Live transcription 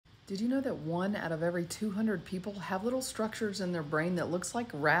Did you know that 1 out of every 200 people have little structures in their brain that looks like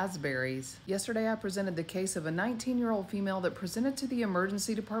raspberries? Yesterday I presented the case of a 19-year-old female that presented to the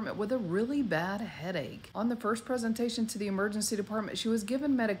emergency department with a really bad headache. On the first presentation to the emergency department, she was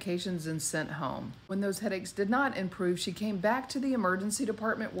given medications and sent home. When those headaches did not improve, she came back to the emergency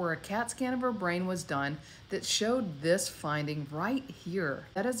department where a CAT scan of her brain was done that showed this finding right here.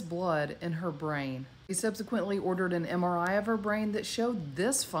 That is blood in her brain. He subsequently ordered an MRI of her brain that showed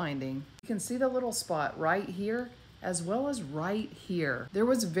this finding. You can see the little spot right here as well as right here. There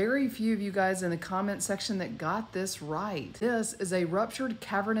was very few of you guys in the comment section that got this right. This is a ruptured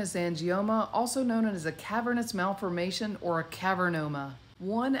cavernous angioma, also known as a cavernous malformation or a cavernoma.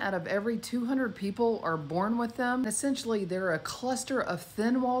 1 out of every 200 people are born with them. Essentially, they're a cluster of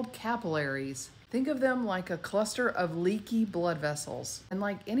thin-walled capillaries. Think of them like a cluster of leaky blood vessels. And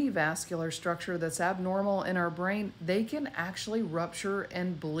like any vascular structure that's abnormal in our brain, they can actually rupture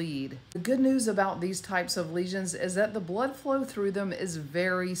and bleed. The good news about these types of lesions is that the blood flow through them is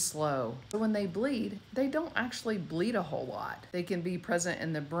very slow. So when they bleed, they don't actually bleed a whole lot. They can be present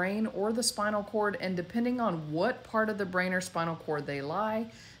in the brain or the spinal cord, and depending on what part of the brain or spinal cord they lie,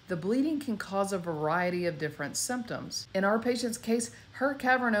 the bleeding can cause a variety of different symptoms. In our patient's case, her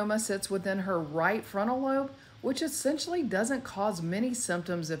cavernoma sits within her right frontal lobe, which essentially doesn't cause many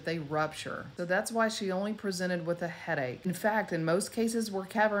symptoms if they rupture. So that's why she only presented with a headache. In fact, in most cases where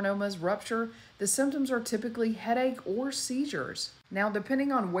cavernomas rupture, the symptoms are typically headache or seizures. Now,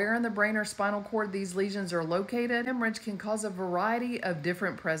 depending on where in the brain or spinal cord these lesions are located, hemorrhage can cause a variety of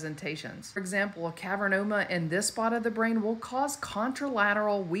different presentations. For example, a cavernoma in this spot of the brain will cause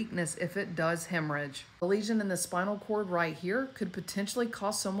contralateral weakness if it does hemorrhage. A lesion in the spinal cord right here could potentially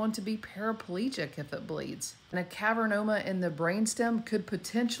cause someone to be paraplegic if it bleeds. And a cavernoma in the brainstem could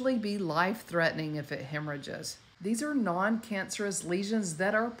potentially be life-threatening if it hemorrhages. These are non-cancerous lesions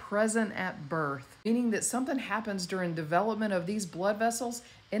that are present at birth, meaning that something happens during development of these blood vessels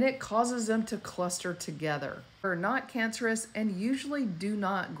and it causes them to cluster together. They're not cancerous and usually do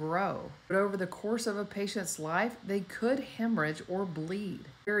not grow. But over the course of a patient's life, they could hemorrhage or bleed.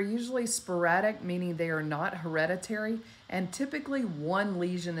 They're usually sporadic, meaning they are not hereditary, and typically one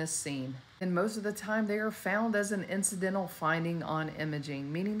lesion is seen. And most of the time they are found as an incidental finding on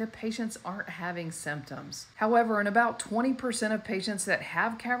imaging, meaning the patients aren't having symptoms. However, in about 20% of patients that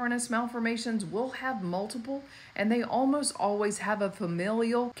have cavernous malformations will have multiple, and they almost always have a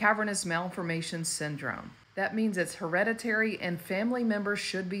familial cavernous malformation syndrome. That means it's hereditary and family members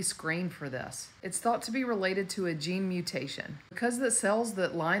should be screened for this. It's thought to be related to a gene mutation. Because the cells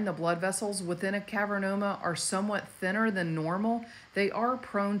that line the blood vessels within a cavernoma are somewhat thinner than normal, they are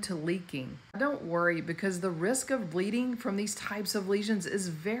prone to leaking. Don't worry, because the risk of bleeding from these types of lesions is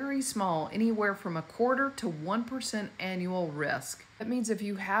very small, anywhere from 1/4 to 1% annual risk. That means if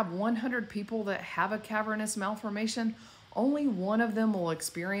you have 100 people that have a cavernous malformation, only one of them will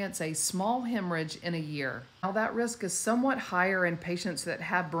experience a small hemorrhage in a year. Now that risk is somewhat higher in patients that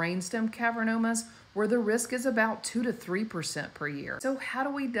have brainstem cavernomas, where the risk is about 2 to 3% per year. So how do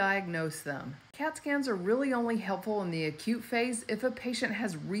we diagnose them? CAT scans are really only helpful in the acute phase if a patient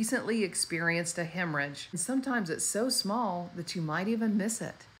has recently experienced a hemorrhage. And sometimes it's so small that you might even miss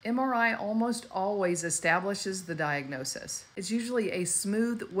it. MRI almost always establishes the diagnosis. It's usually a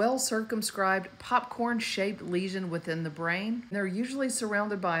smooth, well-circumscribed, popcorn-shaped lesion within the brain. They're usually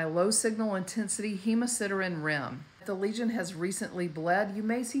surrounded by a low signal intensity hemosiderin rim. If the lesion has recently bled, you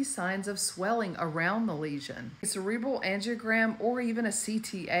may see signs of swelling around the lesion. A cerebral angiogram or even a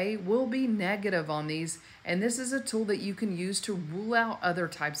CTA will be negative on these, and this is a tool that you can use to rule out other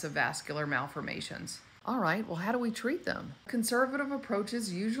types of vascular malformations. All right, well, how do we treat them? Conservative approach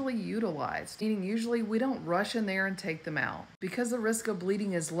is usually utilized, meaning usually we don't rush in there and take them out. Because the risk of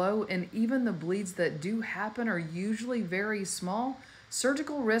bleeding is low and even the bleeds that do happen are usually very small,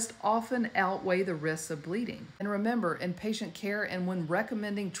 surgical risks often outweigh the risks of bleeding. And remember, in patient care and when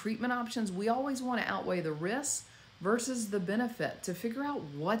recommending treatment options, we always want to outweigh the risks versus the benefit to figure out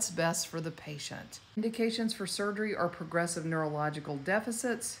what's best for the patient. Indications for surgery are progressive neurological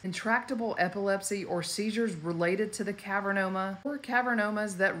deficits, intractable epilepsy or seizures related to the cavernoma, or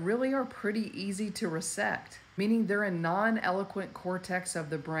cavernomas that really are pretty easy to resect, meaning they're in non-eloquent cortex of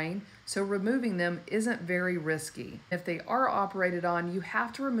the brain, so removing them isn't very risky. If they are operated on, you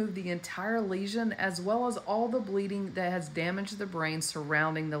have to remove the entire lesion as well as all the bleeding that has damaged the brain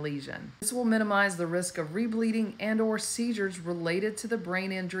surrounding the lesion. This will minimize the risk of rebleeding and/or seizures related to the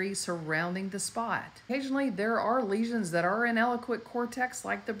brain injury surrounding the spot. Occasionally, there are lesions that are in eloquent cortex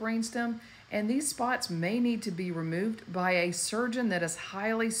like the brainstem, And these spots may need to be removed by a surgeon that is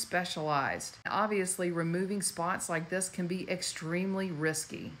highly specialized. Obviously, removing spots like this can be extremely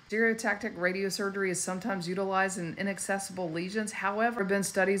risky. Stereotactic radiosurgery is sometimes utilized in inaccessible lesions. However, there have been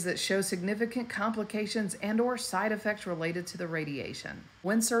studies that show significant complications and/or side effects related to the radiation.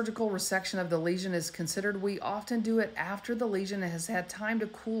 When surgical resection of the lesion is considered, we often do it after the lesion has had time to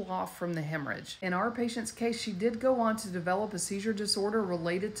cool off from the hemorrhage. In our patient's case, she did go on to develop a seizure disorder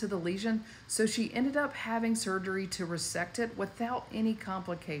related to the lesion, so she ended up having surgery to resect it without any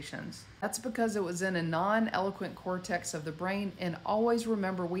complications. That's because it was in a non-eloquent cortex of the brain, and always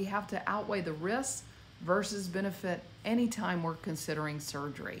remember we have to outweigh the risks versus benefit anytime we're considering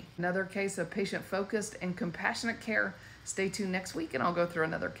surgery. Another case of patient-focused and compassionate care. Stay tuned next week and I'll go through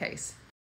another case.